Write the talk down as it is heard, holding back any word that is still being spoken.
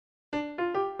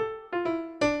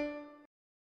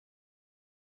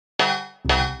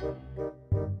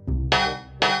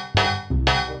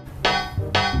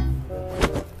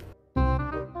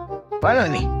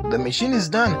Finally, the machine is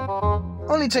done.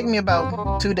 Only took me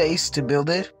about 2 days to build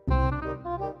it.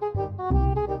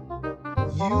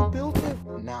 You built it?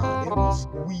 Nah, it was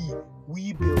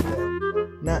we built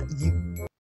it, not you.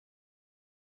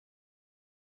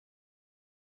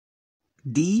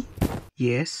 D?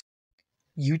 Yes?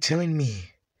 You telling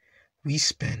me we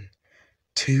spent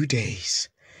 2 days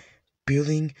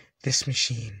building this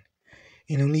machine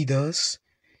and only does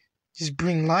just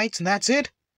bring lights and that's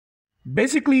it?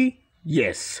 Basically,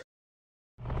 yes.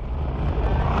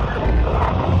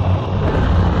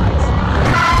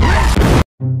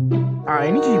 Alright,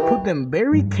 I need you to put them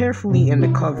very carefully in the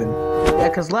coven. Yeah,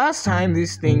 cause last time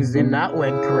these things did not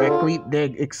went correctly, they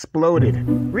exploded.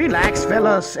 Relax,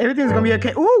 fellas, everything's gonna be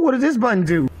okay. Ooh, what does this button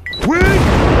do? Wait!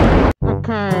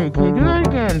 Okay, can you do that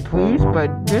again, please?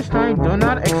 But this time, do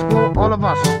not explode all of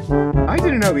us. I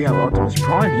didn't know we have Optimus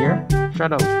Prime here.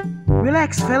 Shut up.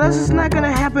 Relax, fellas, it's not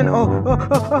gonna happen. Oh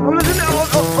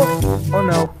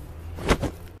no.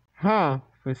 Huh,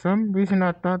 for some reason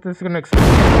I thought this was gonna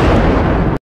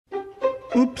explode.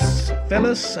 Oops,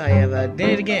 fellas, I have did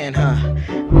it again, huh?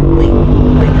 Wait.